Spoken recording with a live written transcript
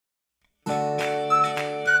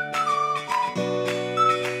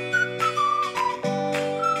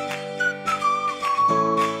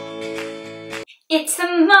It's the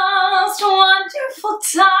most wonderful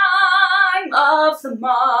time of the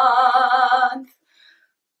month.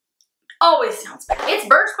 Always sounds better. It's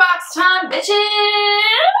Birchbox time, bitches!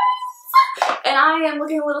 And I am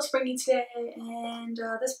looking a little springy today, and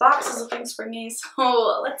this box is looking springy,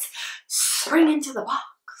 so let's spring into the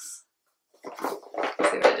box.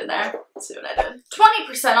 See what I did there? Let's see what I did.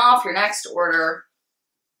 20% off your next order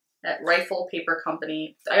at Rifle Paper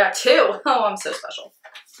Company. I got 2. Oh, I'm so special.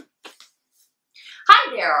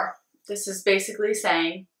 Hi there. This is basically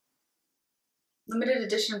saying limited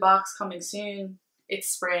edition box coming soon. It's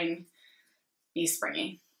spring. Be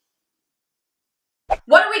springy.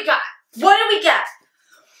 What do we got? What do we get?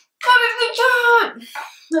 What did we get?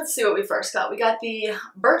 Let's see what we first got. We got the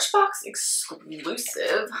Birchbox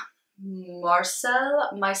exclusive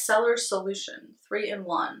Micellar Solution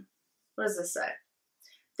 3-in-1. What does this say?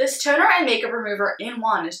 This toner and makeup remover in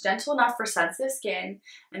one is gentle enough for sensitive skin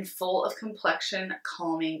and full of complexion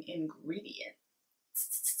calming ingredients.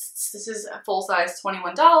 This is a full size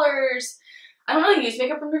 $21. I don't really use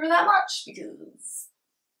makeup remover that much because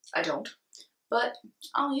I don't, but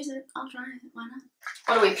I'll use it. I'll try it. Why not?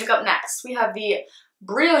 What do we pick up next? We have the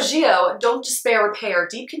Briogeo Don't Despair Repair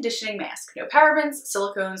Deep Conditioning Mask. No parabens,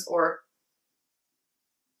 silicones, or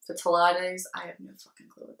fatalities. I have no fucking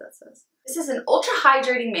clue what that says. This is an ultra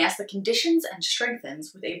hydrating mask that conditions and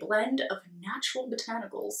strengthens with a blend of natural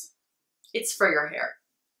botanicals. It's for your hair.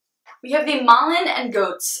 We have the Malin and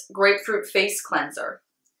Goats Grapefruit Face Cleanser.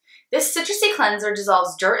 This citrusy cleanser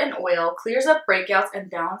dissolves dirt and oil, clears up breakouts, and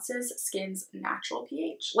balances skin's natural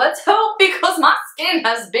pH. Let's hope, because my skin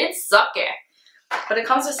has been sucky. But it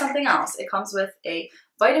comes with something else. It comes with a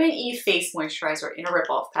vitamin E face moisturizer in a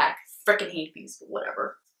ripoff pack. Frickin' hate these, but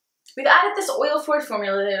whatever. We've added this oil-free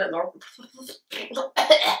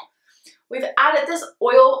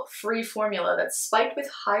formula that's spiked with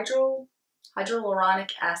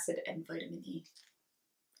hyaluronic acid and vitamin E.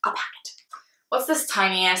 I'll pack it. What's this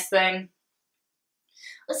tiny ass thing?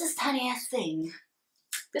 What's this tiny ass thing?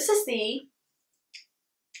 This is the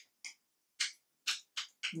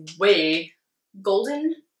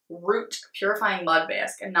Golden Root Purifying Mud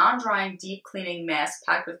Mask, a non-drying deep cleaning mask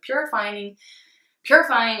packed with purifying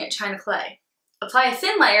China clay. Apply a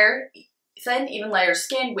thin, even layer of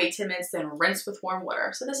skin, wait 10 minutes, then rinse with warm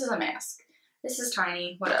water. So this is a mask. This is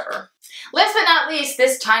tiny, whatever. Last but not least,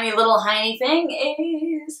 this tiny little hiney thing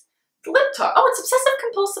is lip tar. Oh, it's Obsessive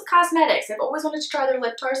Compulsive Cosmetics. I've always wanted to try their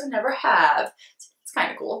lip tars and never have. It's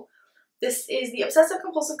kind of cool. This is the Obsessive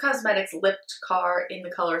Compulsive Cosmetics lip tar in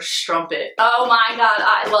the color Strumpet. Oh my god,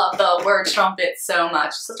 I love the word strumpet so much.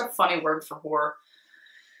 It's such a funny word for whore.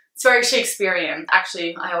 It's very Shakespearean.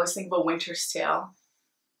 Actually, I always think of A Winter's Tale.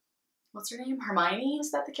 What's her name? Hermione?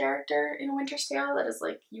 Is that the character in A Winter's Tale? That is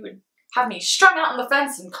like, you would have me strung out on the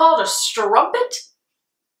fence and called a strumpet?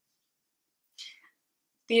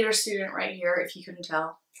 Theater student right here, if you couldn't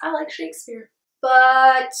tell. I like Shakespeare.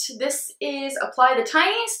 But this is apply the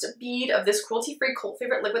tiniest bead of this cruelty-free cult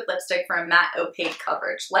favorite liquid lipstick for a matte opaque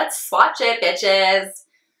coverage. Let's swatch it, bitches.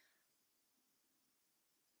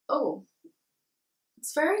 Oh.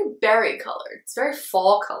 It's very berry colored. It's very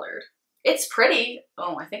fall colored. It's pretty.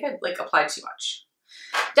 Oh, I think I like applied too much.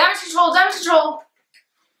 Damage control, damage control.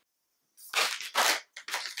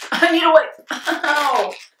 I need a wipe.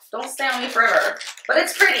 Oh, don't stay on me forever. But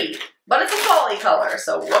it's pretty. But it's a fall-y color.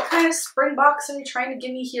 So what kind of spring box are you trying to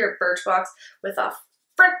give me here, Birchbox, with a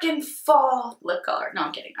freaking fall lip color? No,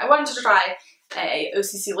 I'm kidding. I wanted to try a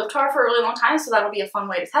OCC lip tar for a really long time, so that'll be a fun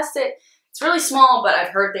way to test it. It's really small, but I've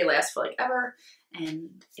heard they last for like ever,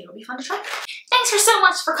 and it'll be fun to try. Thanks so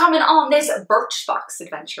much for coming on this Birchbox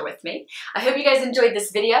adventure with me. I hope you guys enjoyed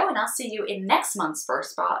this video, and I'll see you in next month's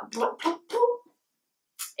Birchbox,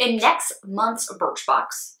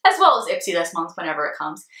 as well as Ipsy this month whenever it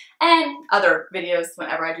comes, and other videos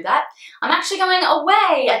whenever I do that. I'm actually going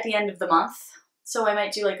away at the end of the month, so I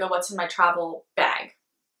might do like a what's in my travel bag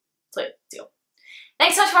type deal.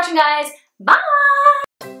 Thanks so much for watching, guys. Bye!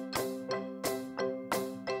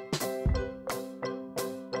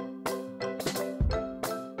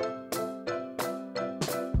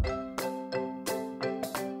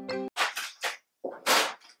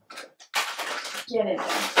 Get in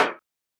there.